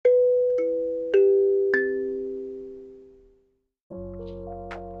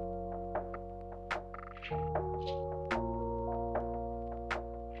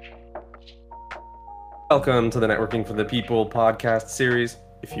Welcome to the Networking for the People podcast series.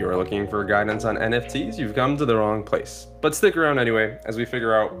 If you are looking for guidance on NFTs, you've come to the wrong place. But stick around anyway as we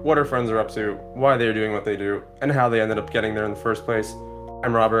figure out what our friends are up to, why they're doing what they do, and how they ended up getting there in the first place.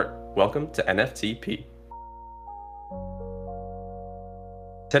 I'm Robert. Welcome to NFTP.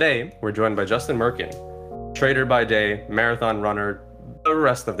 Today, we're joined by Justin Merkin, trader by day, marathon runner, the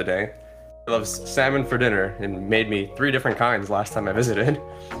rest of the day. He loves salmon for dinner and made me 3 different kinds last time I visited.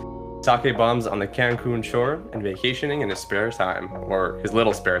 Sake bombs on the Cancun shore and vacationing in his spare time, or his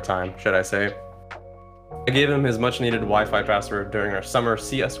little spare time, should I say. I gave him his much needed Wi-Fi password during our summer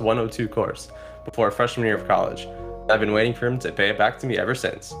CS 102 course before freshman year of college. I've been waiting for him to pay it back to me ever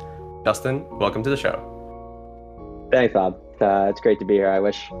since. Justin, welcome to the show. Thanks, Bob. It's great to be here. I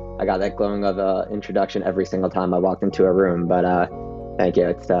wish I got that glowing of an introduction every single time I walked into a room, but thank you.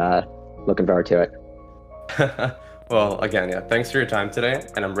 It's looking forward to it. Well, again, yeah, thanks for your time today,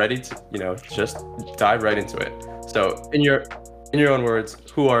 and I'm ready to, just dive right into it. So, in your own words,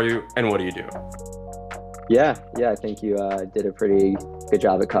 who are you and what do you do? Yeah, I think you did a pretty good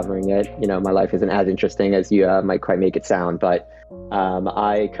job at covering it. My life isn't as interesting as you might quite make it sound, but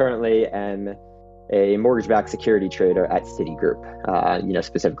I currently am a mortgage-backed security trader at Citigroup,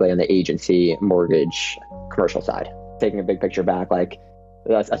 specifically on the agency mortgage commercial side. Taking a big picture back, like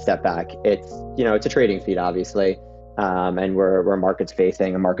a step back, it's a trading feed, obviously. And we're markets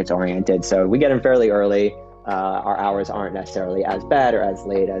facing and markets oriented. So we get in fairly early. Our hours aren't necessarily as bad or as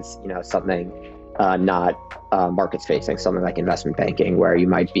late as, something not markets facing, something like investment banking, where you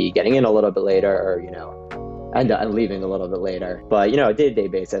might be getting in a little bit later or, and leaving a little bit later. But, a day-to-day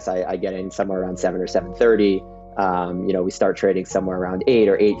basis, I get in somewhere around 7 or 7:30. We start trading somewhere around 8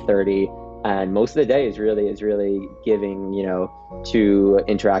 or 8:30. And most of the day is really giving, to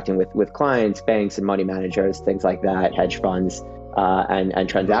interacting with clients, banks and money managers, things like that, hedge funds, and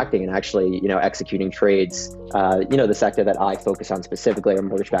transacting and actually, executing trades. The sector that I focus on specifically are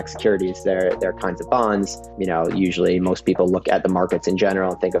mortgage-backed securities. They're kinds of bonds. Usually most people look at the markets in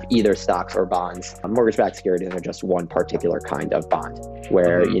general and think of either stocks or bonds. Mortgage-backed securities are just one particular kind of bond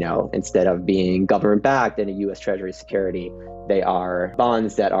where, instead of being government-backed in a U.S. Treasury security, they are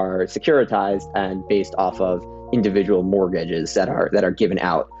bonds that are securitized and based off of individual mortgages that are given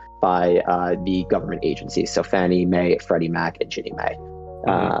out by the government agencies. So Fannie Mae, Freddie Mac, and Ginnie Mae.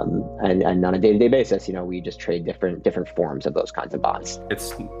 And on a day-to-day basis, we just trade different forms of those kinds of bonds.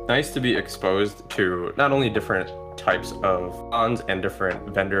 It's nice to be exposed to not only different types of bonds and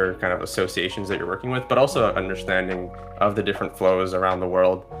different vendor kind of associations that you're working with, but also understanding of the different flows around the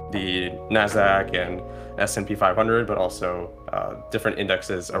world, the NASDAQ and S&P 500, but also different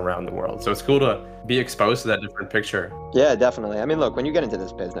indexes around the world. So it's cool to be exposed to that different picture. Yeah, definitely. I mean, look, when you get into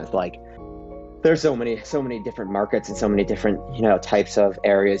this business, there's so many different markets and so many different, types of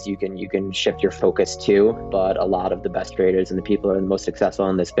areas you can shift your focus to. But a lot of the best traders and the people who are the most successful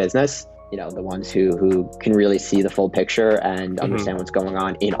in this business, the ones who can really see the full picture and understand what's going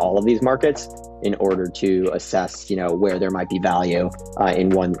on in all of these markets in order to assess, where there might be value in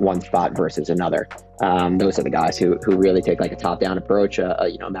one spot versus another. Those are the guys who really take like a top-down approach, a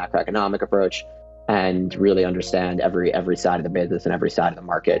macroeconomic approach, and really understand every side of the business and every side of the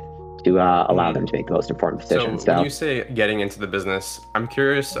market to allow them to make the most informed decisions. So when you say getting into the business, I'm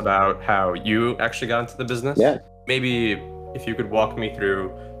curious about how you actually got into the business. Yeah. Maybe if you could walk me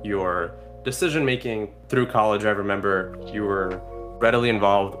through your decision-making through college. I remember you were readily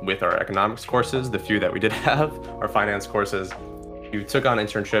involved with our economics courses, the few that we did have, our finance courses. You took on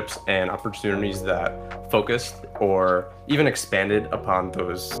internships and opportunities that focused or even expanded upon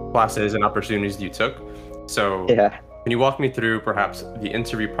those classes and opportunities you took. So yeah. Can you walk me through perhaps the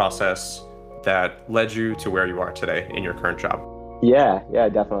interview process that led you to where you are today in your current job? Yeah,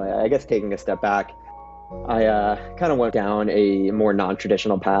 definitely. I guess taking a step back, I kind of went down a more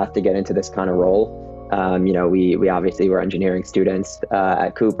non-traditional path to get into this kind of role. We obviously were engineering students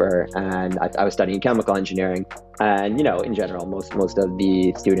at Cooper, and I was studying chemical engineering. And, in general, most of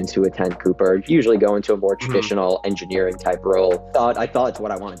the students who attend Cooper usually go into a more traditional engineering type role. I thought it's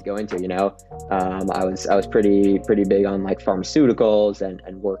what I wanted to go into, I was pretty big on like pharmaceuticals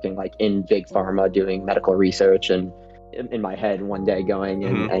and working like in big pharma, doing medical research, and in my head one day going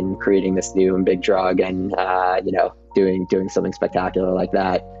and creating this new and big drug and, doing something spectacular like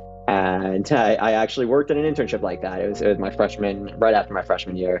that. And I actually worked in an internship like that. It was right after my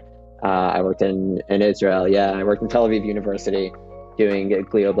freshman year. I worked in Israel. Yeah, I worked in Tel Aviv University doing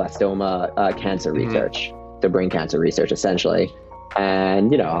glioblastoma cancer research, so brain cancer research essentially.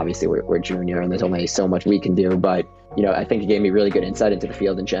 And, obviously we're junior and there's only so much we can do, but, I think it gave me really good insight into the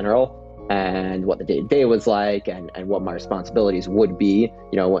field in general. and what the day-to-day was like, and what my responsibilities would be,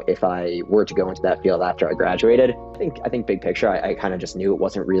 if I were to go into that field after I graduated. I think big picture, I kind of just knew it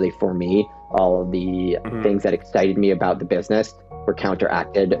wasn't really for me. All of the things that excited me about the business were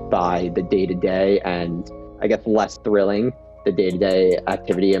counteracted by the day-to-day, and I guess less thrilling the day-to-day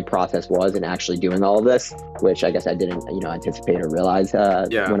activity and process was in actually doing all of this, which I guess I didn't, anticipate or realize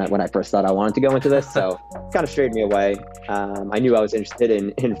when I first thought I wanted to go into this. So kind of strayed me away. I knew I was interested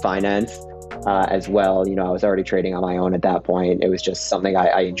in finance as well. I was already trading on my own at that point. It was just something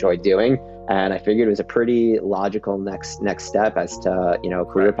I enjoyed doing. And I figured it was a pretty logical next step as to,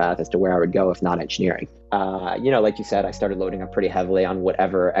 career path as to where I would go if not engineering. Like you said, I started loading up pretty heavily on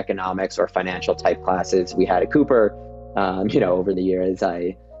whatever economics or financial type classes we had at Cooper. Over the years,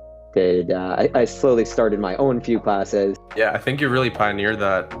 I slowly started my own few classes. Yeah, I think you really pioneered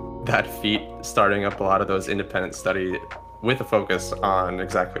that feat, starting up a lot of those independent study with a focus on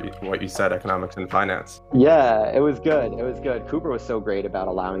exactly what you said, economics and finance. Yeah, it was good. Cooper was so great about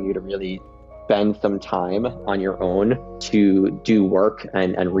allowing you to really spend some time on your own to do work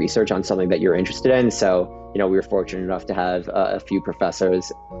and research on something that you're interested in. So, we were fortunate enough to have a few professors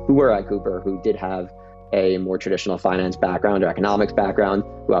who were at Cooper who did have a more traditional finance background or economics background,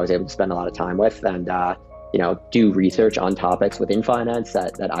 who I was able to spend a lot of time with and, do research on topics within finance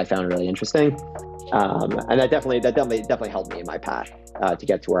that I found really interesting. And that definitely helped me in my path to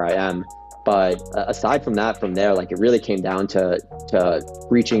get to where I am. But aside from that, from there, it really came down to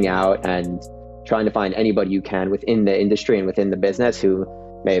reaching out and trying to find anybody you can within the industry and within the business who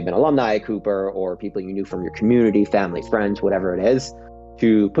may have been alumni at Cooper or people you knew from your community, family, friends, whatever it is,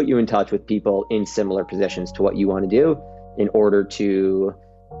 to put you in touch with people in similar positions to what you want to do in order to,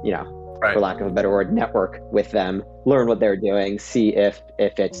 for lack of a better word, network with them, learn what they're doing, see if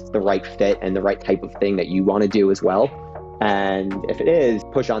it's the right fit and the right type of thing that you want to do as well. And if it is,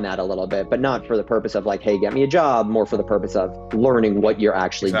 push on that a little bit, but not for the purpose of hey, get me a job, more for the purpose of learning what you're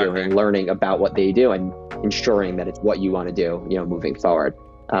actually doing, learning about what they do and ensuring that it's what you want to do, moving forward.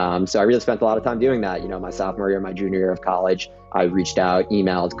 So I really spent a lot of time doing that. My sophomore year, my junior year of college, I reached out,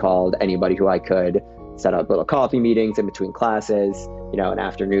 emailed, called anybody who I could, set up little coffee meetings in between classes, in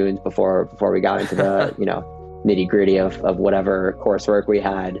afternoons before we got into the, nitty gritty of whatever coursework we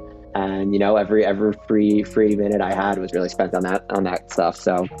had. And, every free minute I had was really spent on that stuff.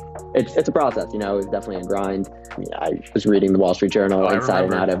 So it's a process, it was definitely a grind. I was reading the Wall Street Journal inside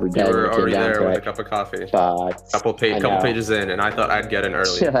and out every day. You were already there with a cup of coffee. But couple pages in, and I thought I'd get in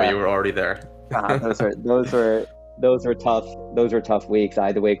early, but you were already there. Those were tough. Those were tough weeks. I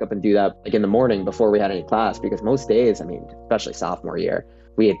had to wake up and do that in the morning before we had any class, because most days, especially sophomore year,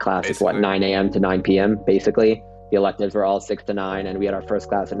 we had classes 9 a.m. to 9 p.m. basically. The electives were all 6 to 9, and we had our first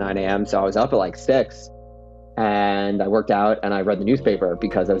class at 9 a.m. So I was up at 6, and I worked out and I read the newspaper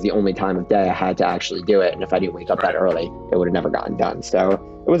because that was the only time of day I had to actually do it. And if I didn't wake up that early, it would have never gotten done. So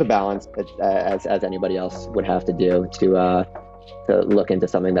it was a balance, as anybody else would have to do to look into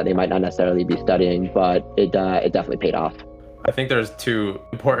something that they might not necessarily be studying, but it definitely paid off. I think there's two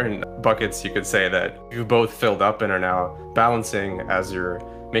important buckets you could say that you both filled up and are now balancing as you're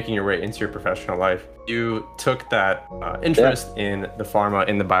making your way into your professional life. You took that interest in the pharma,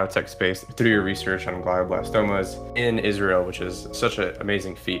 in the biotech space through your research on glioblastomas in Israel, which is such an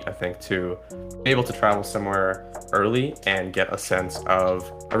amazing feat, I think, to be able to travel somewhere early and get a sense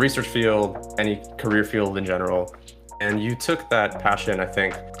of a research field, any career field in general. And you took that passion, I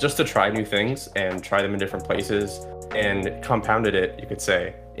think, just to try new things and try them in different places, and compounded it, you could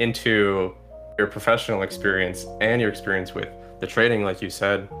say, into your professional experience and your experience with the trading, like you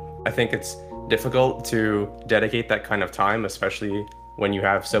said. I think it's difficult to dedicate that kind of time, especially when you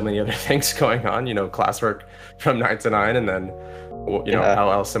have so many other things going on, classwork from 9 to 9, and then,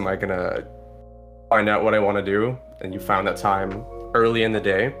 how else am I gonna find out what I want to do? And you found that time early in the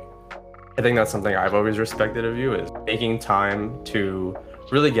day. I think that's something I've always respected of you, is making time to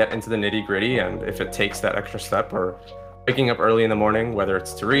really get into the nitty gritty. And if it takes that extra step, or waking up early in the morning, whether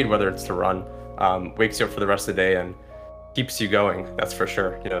it's to read, whether it's to run, wakes you up for the rest of the day and keeps you going, that's for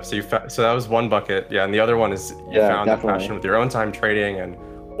sure. So that was one bucket. Yeah. And the other one is you found a passion with your own time trading and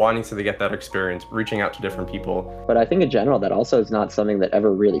wanting to get that experience, reaching out to different people. But I think in general, that also is not something that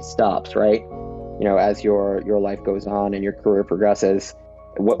ever really stops, right? As your life goes on and your career progresses,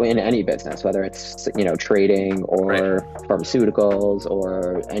 in any business, whether it's trading or pharmaceuticals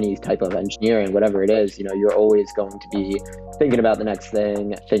or any type of engineering, whatever it is, you're always going to be thinking about the next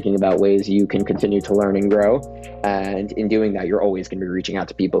thing, thinking about ways you can continue to learn and grow. And in doing that, you're always going to be reaching out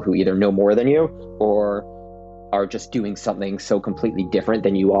to people who either know more than you or are just doing something so completely different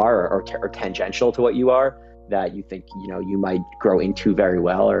than you are, or tangential to what you are, that you think, you might grow into very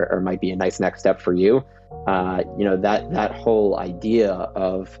well, or might be a nice next step for you, that whole idea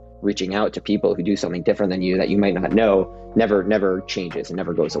of reaching out to people who do something different than you that you might not know never changes and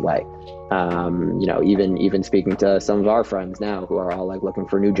never goes away. Even speaking to some of our friends now who are all like looking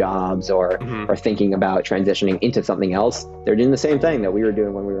for new jobs or thinking about transitioning into something else, they're doing the same thing that we were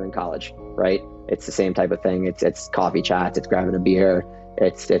doing when we were in college, right? It's the same type of thing. It's coffee chats, it's grabbing a beer,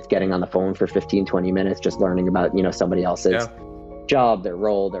 it's getting on the phone for 15-20 minutes, just learning about, somebody else's job, their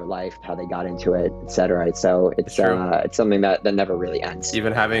role, their life, how they got into it, etc. So it's something that never really ends.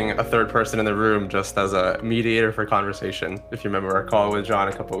 Even having a third person in the room just as a mediator for conversation, if you remember our call with John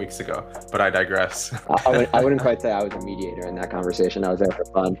a couple of weeks ago, but I digress. I wouldn't quite say I was a mediator in that conversation. I was there for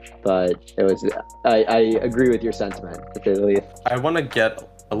fun, but it was, I agree with your sentiment, to say the least. I want to get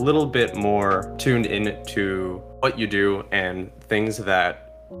a little bit more tuned into what you do and things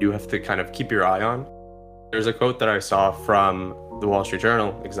that you have to kind of keep your eye on. There's a quote that I saw from the Wall Street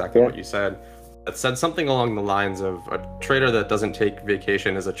Journal, exactly what you said, that said something along the lines of a trader that doesn't take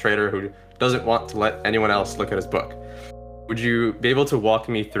vacation is a trader who doesn't want to let anyone else look at his book. Would you be able to walk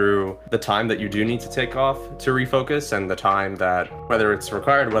me through the time that you do need to take off to refocus, and the time that, whether it's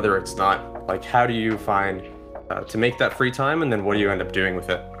required, whether it's not, like how do you find to make that free time, and then what do you end up doing with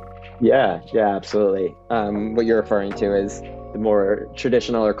it? Yeah, absolutely. What you're referring to is the more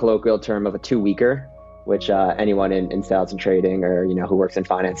traditional or colloquial term of a 2-weeker, which anyone in sales and trading, or who works in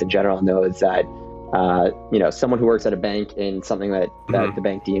finance in general, knows that someone who works at a bank in something that the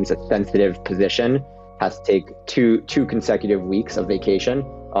bank deems a sensitive position has to take two consecutive weeks of vacation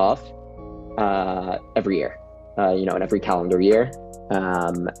off every year, in every calendar year.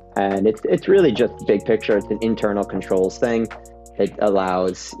 And it's really just big picture. It's an internal controls thing. It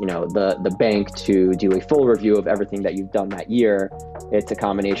allows, the bank to do a full review of everything that you've done that year. It's a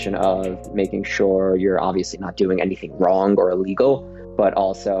combination of making sure you're obviously not doing anything wrong or illegal, but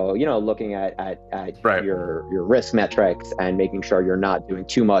also, looking at your risk metrics and making sure you're not doing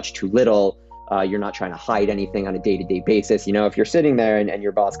too much, too little. You're not trying to hide anything on a day-to-day basis. If you're sitting there and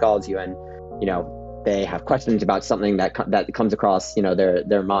your boss calls you and, they have questions about something that comes across,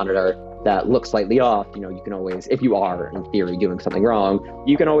 their monitor that looks slightly off, you can always, if you are in theory doing something wrong,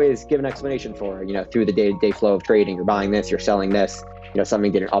 you can always give an explanation for it, through the day-to-day flow of trading. You're buying this, you're selling this,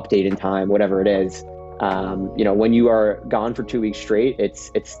 something didn't update in time, whatever it is. When you are gone for 2 weeks straight, it's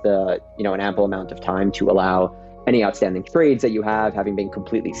the, an ample amount of time to allow any outstanding trades that you have, having been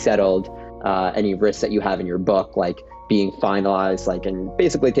completely settled, any risks that you have in your book, like being finalized, and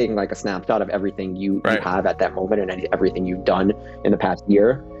basically taking a snapshot of everything you have at that moment and everything you've done in the past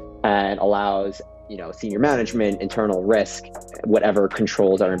year, and allows, senior management, internal risk, whatever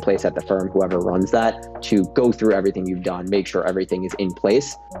controls are in place at the firm, whoever runs that, to go through everything you've done, make sure everything is in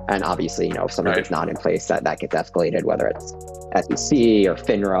place. And obviously, if something is not in place, that gets escalated, whether it's SEC or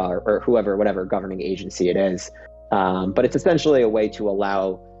FINRA or whoever, whatever governing agency it is. But it's essentially a way to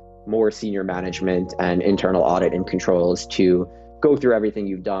allow more senior management and internal audit and controls to go through everything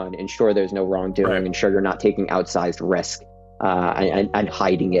you've done, ensure there's no wrongdoing, ensure you're not taking outsized risk, and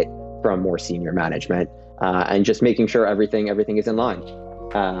hiding it from more senior management, and just making sure everything is in line,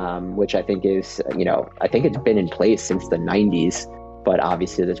 which I think is, I think it's been in place since the 90s, but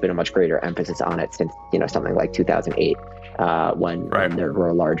obviously there's been a much greater emphasis on it since, something like 2008, when there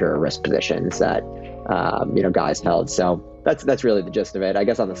were larger risk positions that, guys held. So that's really the gist of it. I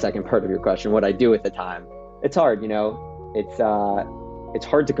guess on the second part of your question, what I do with the time, it's hard, it's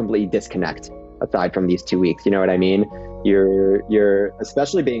hard to completely disconnect aside from these 2 weeks. You know what I mean? You're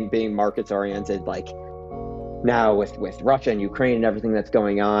especially being markets oriented, like now with Russia and Ukraine and everything that's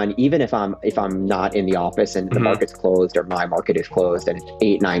going on. Even if I'm not in the office and the market's closed, or my market is closed, and it's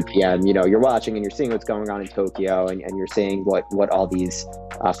 8-9 p.m., you're watching and you're seeing what's going on in Tokyo, and you're seeing what all these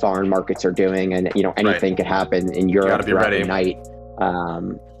foreign markets are doing, and anything could happen in Europe throughout the night.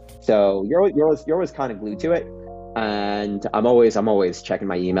 So you're always kind of glued to it, and I'm always checking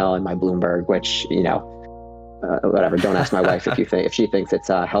my email and my Bloomberg, which whatever. Don't ask my wife if she thinks it's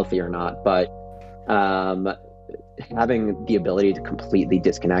healthy or not, but having the ability to completely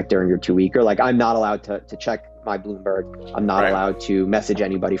disconnect during your 2-weeker, I'm not allowed to check my Bloomberg. I'm not allowed to message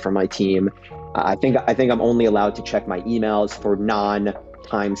anybody from my team. I think I'm only allowed to check my emails for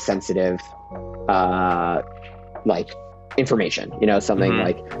non-time sensitive information, something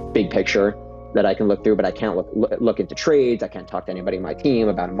like big picture that I can look through, but I can't look into trades. I can't talk to anybody in my team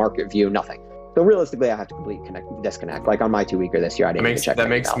about a market view, nothing. So realistically, I have to completely disconnect. Like on my 2-weeker this year, I didn't even check. That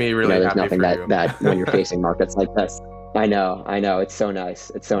makes me really there's happy nothing for that, you. that when you're facing markets like this. I know. It's so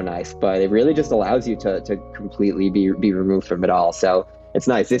nice. But it really just allows you to completely be removed from it all. So it's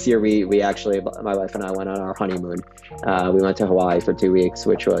nice. This year we actually, my wife and I went on our honeymoon. We went to Hawaii for 2 weeks,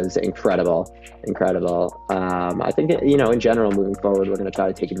 which was incredible. I think, in general, moving forward, we're going to try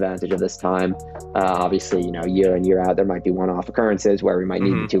to take advantage of this time. Obviously, year in, year out, there might be one-off occurrences where we might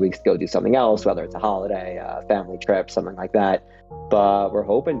need the 2 weeks to go do something else, whether it's a holiday, a family trip, something like that. But we're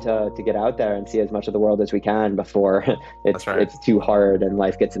hoping to get out there and see as much of the world as we can before it's too hard and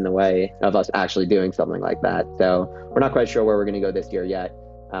life gets in the way of us actually doing something like that. So we're not quite sure where we're going to go this year yet.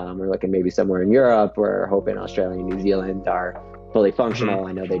 We're looking maybe somewhere in Europe. We're hoping Australia and New Zealand are fully functional.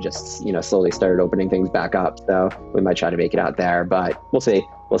 I know they just, slowly started opening things back up. So we might try to make it out there, but we'll see.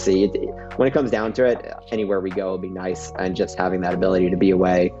 When it comes down to it, anywhere we go will be nice. And just having that ability to be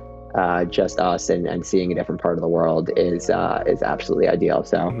away, just us and seeing a different part of the world is absolutely ideal.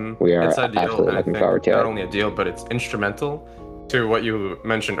 So we are absolutely looking forward to it. Not only ideal, but it's instrumental to what you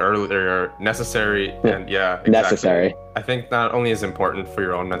mentioned earlier, necessary. And exactly. Necessary. I think not only is important for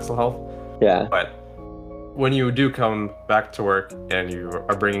your own mental health, but when you do come back to work and you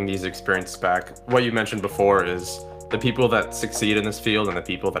are bringing these experiences back, what you mentioned before is the people that succeed in this field and the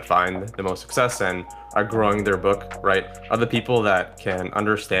people that find the most success and are growing their book, right, are the people that can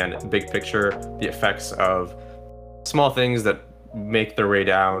understand big picture, the effects of small things that make their way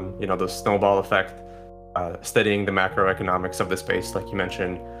down, the snowball effect, studying the macroeconomics of the space, like you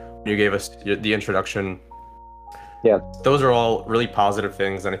mentioned when you gave us the introduction. Those are all really positive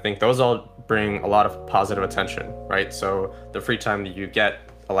things, and I think those all bring a lot of positive attention, right? So the free time that you get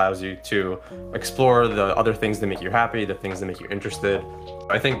allows you to explore the other things that make you happy, the things that make you interested.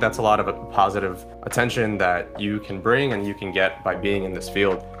 I think that's a lot of positive attention that you can bring and you can get by being in this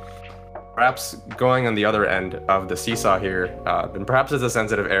field. Perhaps going on the other end of the seesaw here, and perhaps it's a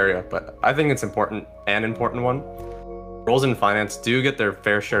sensitive area, but I think it's important one. Roles in finance do get their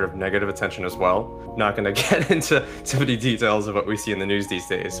fair share of negative attention as well. I'm not going to get into too many details of what we see in the news these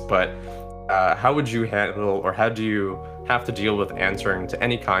days, but how would you handle, or how do you have to deal with answering to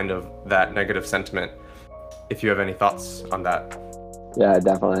any kind of that negative sentiment, if you have any thoughts on that? Yeah,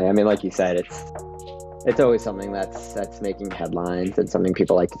 definitely. I mean, like you said, it's always something that's making headlines and something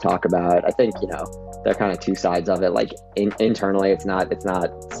people like to talk about. I think, there are kind of two sides of it. Like internally, it's not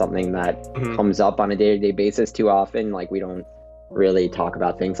something that comes up on a day-to-day basis too often. Like we don't really talk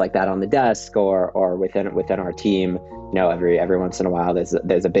about things like that on the desk or within our team. Every once in a while there's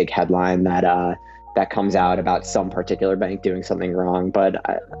a big headline that comes out about some particular bank doing something wrong. But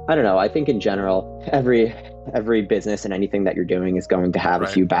I don't know. I think in general, every business and anything that you're doing is going to have a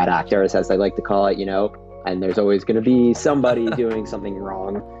few bad actors, as they like to call it, and there's always going to be somebody doing something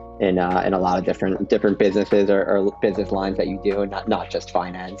wrong in a lot of different businesses or business lines that you do, and not just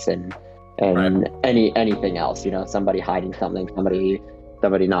finance and anything else, somebody hiding something,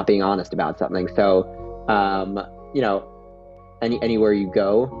 somebody not being honest about something. So, anywhere you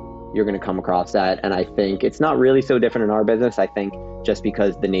go, you're going to come across that. And I think it's not really so different in our business. I think just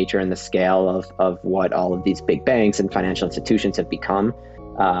because the nature and the scale of what all of these big banks and financial institutions have become,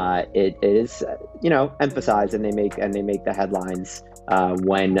 it is, emphasized, and they make the headlines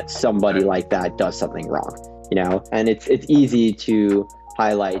when somebody like that does something wrong, and it's easy to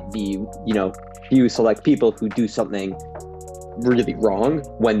highlight the, few select people who do something really wrong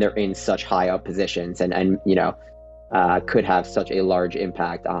when they're in such high up positions and could have such a large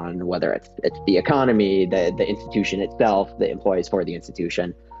impact on whether it's the economy, the institution itself, the employees for the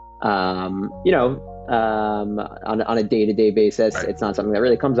institution. On a day-to-day basis, it's not something that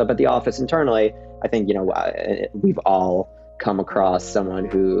really comes up at the office internally. I think, we've all come across someone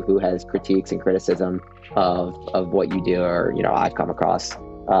who has critiques and criticism of what you do, or, I've come across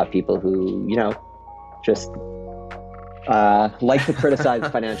people who, just like to criticize the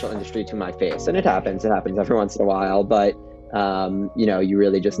financial industry to my face. And it happens every once in a while, but you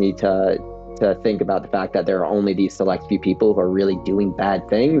really just need to think about the fact that there are only these select few people who are really doing bad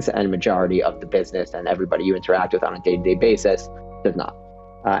things, and majority of the business and everybody you interact with on a day-to-day basis does not.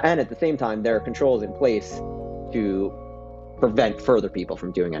 And at the same time, there are controls in place to prevent further people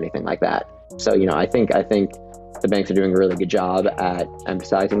from doing anything like that. So, I think the banks are doing a really good job at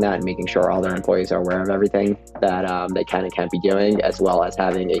emphasizing that and making sure all their employees are aware of everything that they can and can't be doing, as well as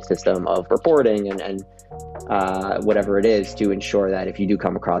having a system of reporting and whatever it is to ensure that if you do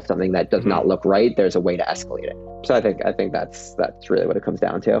come across something that does not look right, there's a way to escalate it. So I think that's really what it comes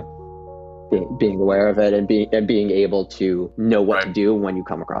down to. Being aware of it and being able to know what to do when you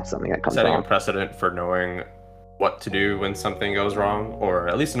come across something that comes wrong. Setting a precedent for knowing what to do when something goes wrong, or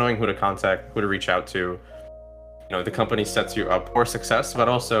at least knowing who to contact, who to reach out to. The company sets you up for success, but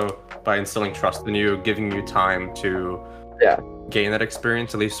also by instilling trust in you, giving you time to gain that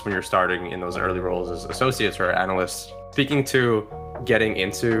experience, at least when you're starting in those early roles as associates or analysts. Speaking to getting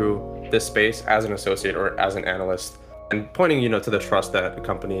into this space as an associate or as an analyst, and pointing, to the trust that a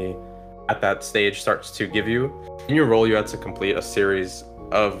company at that stage starts to give you. In your role, you had to complete a series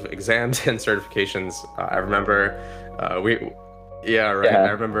of exams and certifications. I remember I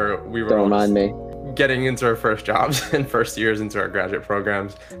remember we were Don't remind me. getting into our first jobs and first years into our graduate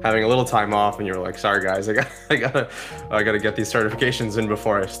programs, having a little time off, and you were like, "Sorry guys, I gotta get these certifications in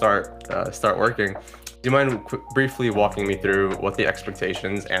before I start working." Do you mind briefly walking me through what the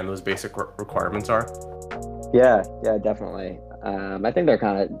expectations and those basic requirements are? Yeah, definitely. I think they're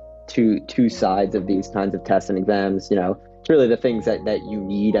kind of two sides of these kinds of tests and exams. It's really the things that you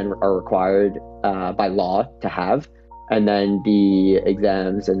need and are required by law to have, and then the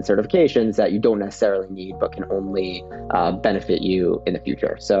exams and certifications that you don't necessarily need but can only benefit you in the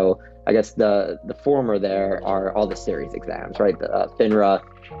future. So I guess the former there are all the series exams, right? The FINRA,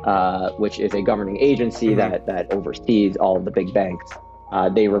 which is a governing agency that oversees all of the big banks.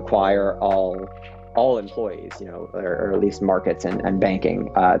 They require all employees, or at least markets and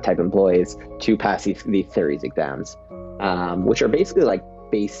banking type employees to pass these series exams, which are basically like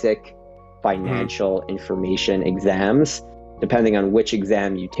basic financial information exams. Depending on which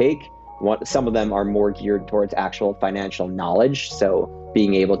exam you take, some of them are more geared towards actual financial knowledge, so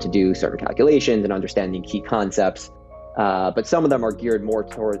being able to do certain calculations and understanding key concepts. But some of them are geared more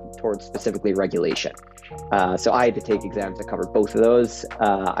towards specifically regulation. So I had to take exams that covered both of those.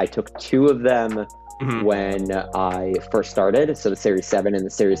 I took two of them when I first started, so the Series 7 and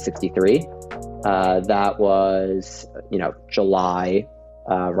the Series 63. That was, July,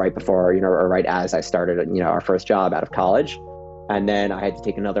 right before, or right as I started, our first job out of college. And then I had to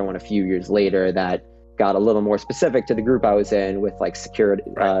take another one a few years later that got a little more specific to the group I was in, with like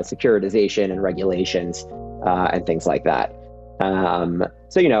securitization and regulations and things like that.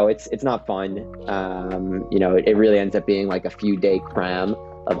 So, it's not fun. It really ends up being like a few day cram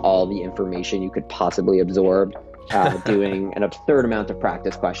of all the information you could possibly absorb, doing an absurd amount of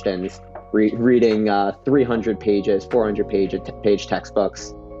practice questions, reading 300 pages, 400 page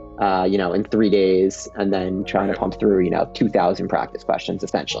textbooks, in 3 days, and then trying to pump through, 2,000 practice questions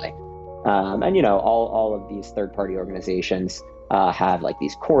essentially. And all of these third-party organizations have like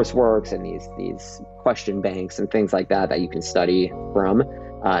these courseworks and these question banks and things like that you can study from,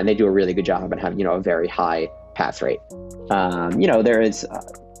 and they do a really good job and have a very high pass rate. There is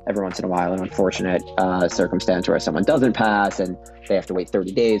every once in a while an unfortunate circumstance where someone doesn't pass and they have to wait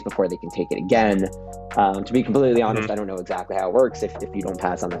 30 days before they can take it again. To be completely honest, I don't know exactly how it works if you don't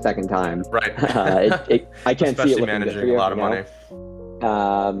pass on the second time. Right. I can't Especially see it managing for you, a lot of money.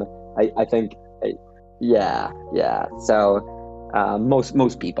 I think, yeah. So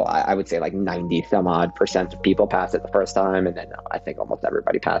most people, I would say like 90 some odd % of people pass it the first time, and then I think almost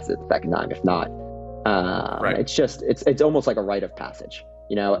everybody passes it the second time, if not. Right. It's almost like a rite of passage.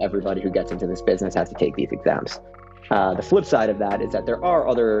 Everybody who gets into this business has to take these exams. The flip side of that is that there are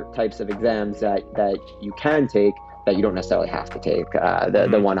other types of exams that you can take that you don't necessarily have to take.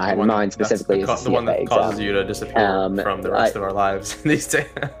 The one I had in mind specifically is the CFA one that exam. causes you to disappear from the rest of our lives these days.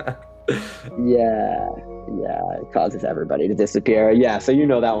 Yeah, it causes everybody to disappear. Yeah, so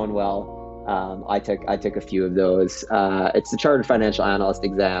that one well. I took a few of those. It's the Chartered Financial Analyst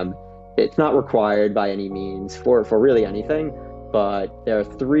exam. It's not required by any means for really anything, but there are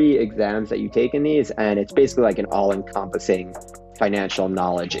 3 exams that you take in these, and it's basically like an all-encompassing financial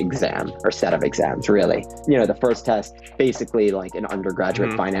knowledge exam, or set of exams, really. The first test, basically like an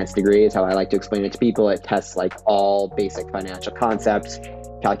undergraduate finance degree is how I like to explain it to people. It tests like all basic financial concepts,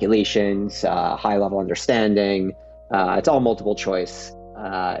 calculations, high-level understanding. It's all multiple choice.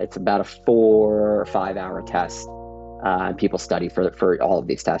 It's about a 4 or 5 hour test. And people study for all of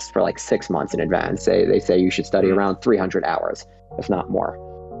these tests for like 6 months in advance. They say you should study around 300 hours, if not more.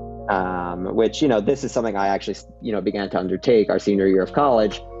 Which, this is something I actually, began to undertake our senior year of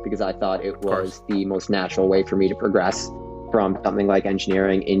college, because I thought it was the most natural way for me to progress from something like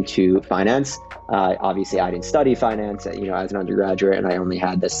engineering into finance. Obviously, I didn't study finance, as an undergraduate, and I only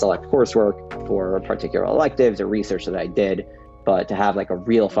had this select coursework for particular electives or research that I did. But to have like a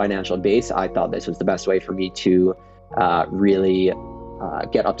real financial base, I thought this was the best way for me to really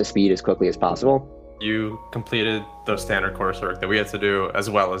get up to speed as quickly as possible. You completed the standard coursework that we had to do, as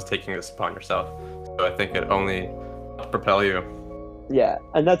well as taking this upon yourself. So I think it only helped propel you. Yeah,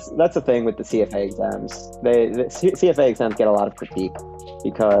 and that's the thing with the CFA exams. The CFA exams get a lot of critique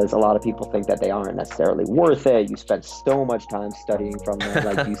because a lot of people think that they aren't necessarily worth it. You spend so much time studying from them.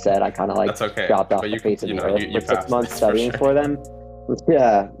 Like you said, I kind of like dropped off the face of the earth for 6 months studying for them.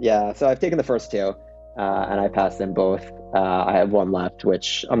 Yeah. So I've taken the first 2, and I passed them both. I have one left,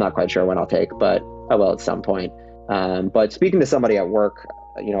 which I'm not quite sure when I'll take, but I will at some point. But speaking to somebody at work,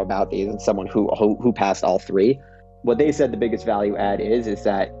 about these, and someone who passed all three, what they said the biggest value add is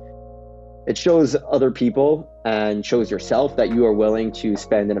that it shows other people and shows yourself that you are willing to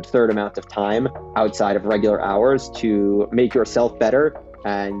spend an absurd amount of time outside of regular hours to make yourself better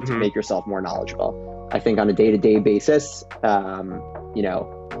and to make yourself more knowledgeable. I think on a day-to-day basis, the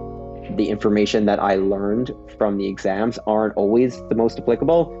information that I learned from the exams aren't always the most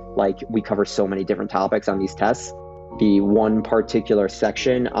applicable. Like, we cover so many different topics on these tests. The one particular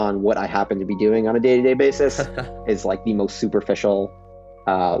section on what I happen to be doing on a day-to-day basis is like the most superficial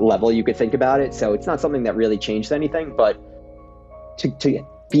level you could think about it. So it's not something that really changed anything, but to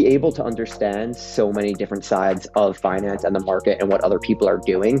be able to understand so many different sides of finance and the market and what other people are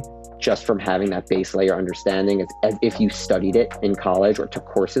doing just from having that base layer understanding, as if you studied it in college or took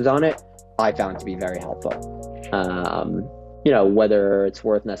courses on it, I found to be very helpful. Whether it's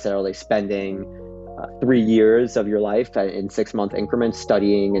worth necessarily spending 3 years of your life in 6-month increments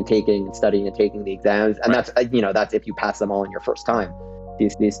studying and taking the exams, and that's if you pass them all in your first time.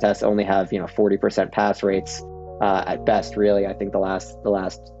 These tests only have 40% pass rates at best. Really, I think the last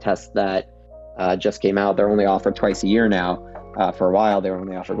test that just came out, they're only offered twice a year now. For a while, they were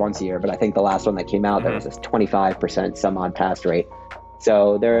only offered once a year, but I think the last one that came out, there was this 25% some odd pass rate.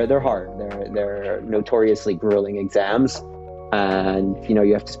 So they're hard. They're notoriously grueling exams, and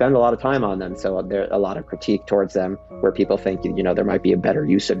you have to spend a lot of time on them. So there's a lot of critique towards them, where people think there might be a better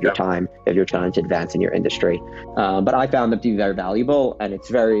use of your time if you're trying to advance in your industry. But I found them to be very valuable, and it's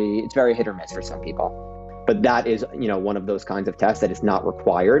very hit or miss for some people. But that is one of those kinds of tests that is not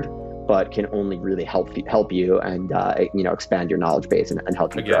required, but can only really help you and expand your knowledge base and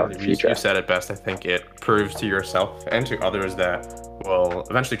help you grow in the future. You said it best. I think it proves to yourself and to others that will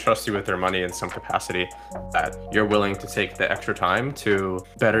eventually trust you with their money in some capacity, that you're willing to take the extra time to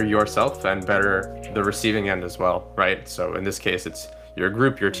better yourself and better the receiving end as well, right? So in this case, it's your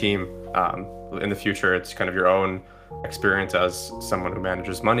group, your team. In the future, it's kind of your own experience as someone who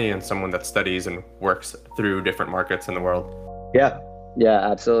manages money and someone that studies and works through different markets in the world. Yeah,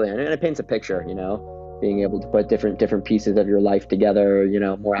 absolutely. And it paints a picture, being able to put different pieces of your life together,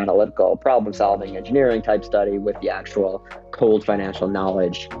 more analytical, problem solving, engineering type study with the actual cold financial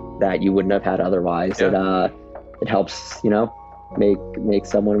knowledge that you wouldn't have had otherwise. Yeah. It helps, make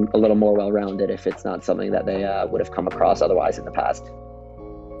someone a little more well-rounded if it's not something that they would have come across otherwise in the past.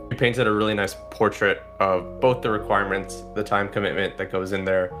 You painted a really nice portrait of both the requirements, the time commitment that goes in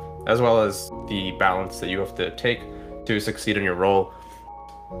there, as well as the balance that you have to take to succeed in your role.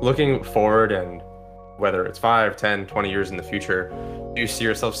 Looking forward, and whether it's 5, 10, 20 years in the future, do you see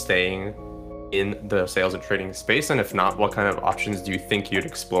yourself staying in the sales and trading space? And if not, what kind of options do you think you'd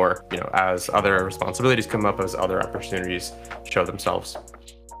explore, as other responsibilities come up, as other opportunities show themselves?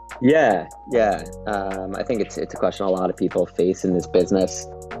 Yeah. I think it's a question a lot of people face in this business.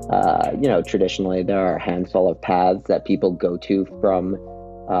 Traditionally, there are a handful of paths that people go to from,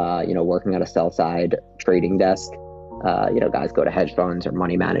 working at a sell side trading desk. Guys go to hedge funds or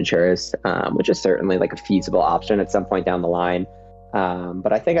money managers, which is certainly like a feasible option at some point down the line.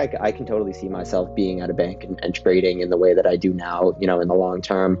 But I think I can totally see myself being at a bank and trading in the way that I do now, in the long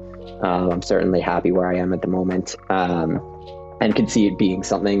term. I'm certainly happy where I am at the moment, and can see it being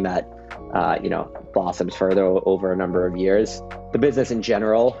something that, blossoms further over a number of years. The business in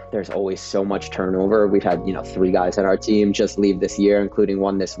general, there's always so much turnover. We've had, 3 guys on our team just leave this year, including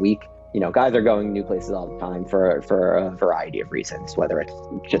one this week. Guys are going new places all the time for a variety of reasons, whether it's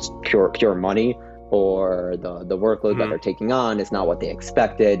just pure money or the workload that they're taking on is not what they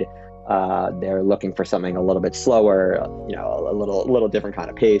expected. They're looking for something a little bit slower, a little different kind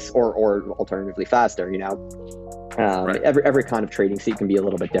of pace, or alternatively faster. Right. Every kind of trading seat can be a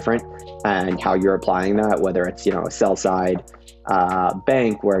little bit different, and how you're applying that, whether it's a sell side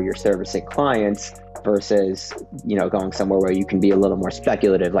bank where you're servicing clients versus going somewhere where you can be a little more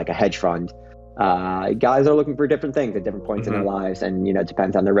speculative, like a hedge fund. Guys are looking for different things at different points in their lives, and it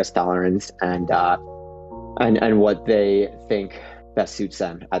depends on their risk tolerance and what they think best suits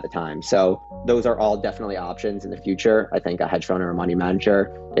them at the time. So those are all definitely options in the future. I think a hedge fund or a money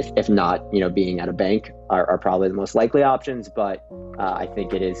manager, if not being at a bank, are probably the most likely options. But I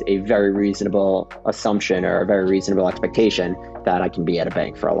think it is a very reasonable assumption or a very reasonable expectation that I can be at a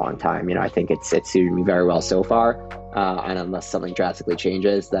bank for a long time. I think it's suited me very well so far. And unless something drastically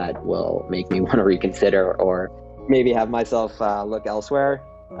changes that will make me want to reconsider or maybe have myself look elsewhere,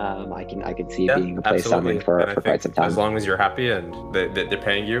 I can see it being a place absolutely. for quite some time. As long as you're happy and they're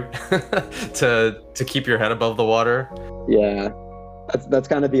paying you to keep your head above the water. Yeah. That's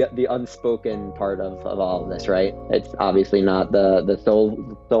kind of the unspoken part of all of this, right? It's obviously not the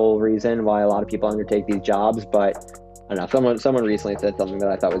sole reason why a lot of people undertake these jobs, but I don't know. Someone recently said something that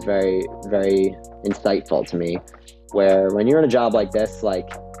I thought was very, very insightful to me, where when you're in a job like this, like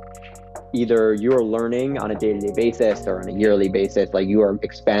either you're learning on a day-to-day basis or on a yearly basis, like you are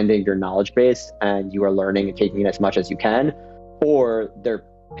expanding your knowledge base and you are learning and taking in as much as you can, or they're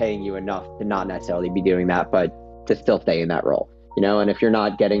paying you enough to not necessarily be doing that, but to still stay in that role, you know? And if you're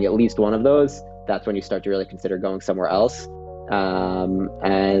not getting at least one of those, that's when you start to really consider going somewhere else.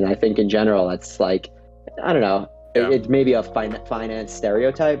 And I think in general, that's like, I don't know, it's maybe a finance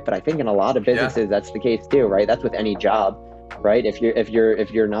stereotype, but I think in a lot of businesses, that's the case too, right? That's with any job. Right? If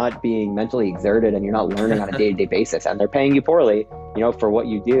you're not being mentally exerted and you're not learning on a day-to-day basis and they're paying you poorly, you know, for what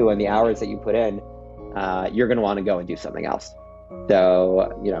you do and the hours that you put in, you're going to want to go and do something else.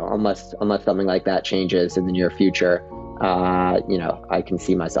 So, you know, unless something like that changes in the near future, you know, I can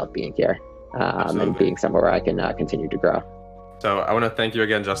see myself being here and being somewhere where I can continue to grow. So I want to thank you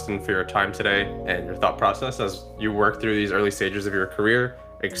again, Justin, for your time today and your thought process as you work through these early stages of your career,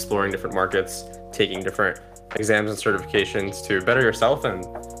 exploring different markets, taking different exams and certifications to better yourself and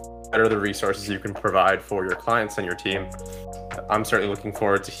better the resources you can provide for your clients and your team. I'm certainly looking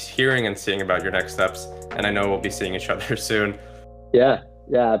forward to hearing and seeing about your next steps, and I know we'll be seeing each other soon. Yeah,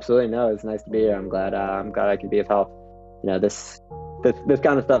 absolutely. No, it's nice to be here. I'm glad I could be of help. You know, this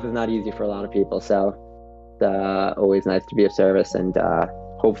kind of stuff is not easy for a lot of people, so it's always nice to be of service, and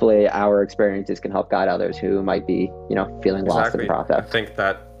hopefully our experiences can help guide others who might be, you know, feeling lost in the process. I think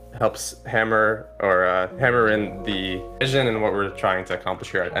that helps hammer in the vision and what we're trying to accomplish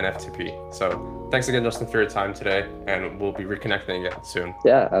here at NFTP. So thanks again, Justin, for your time today, and we'll be reconnecting again soon.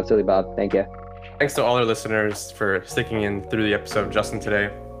 Yeah, absolutely, Bob. Thank you. Thanks to all our listeners for sticking in through the episode of Justin today.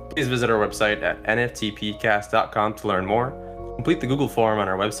 Please visit our website at nftpcast.com to learn more. Complete the Google form on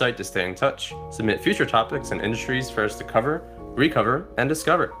our website to stay in touch. Submit future topics and industries for us to cover, recover, and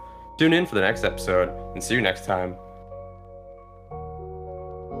discover. Tune in for the next episode, and see you next time.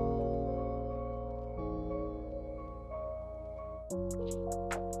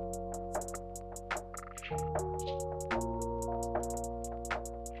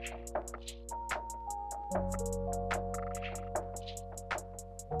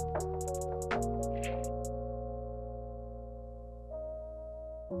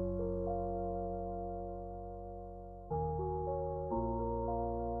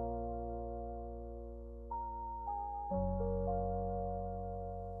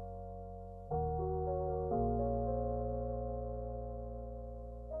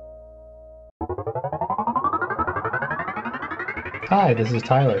 Hi, this is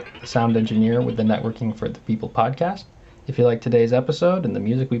Tyler, the sound engineer with the Networking for the People podcast. If you like today's episode and the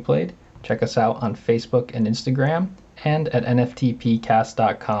music we played, check us out on Facebook and Instagram and at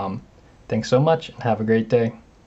nftpcast.com. Thanks so much and have a great day.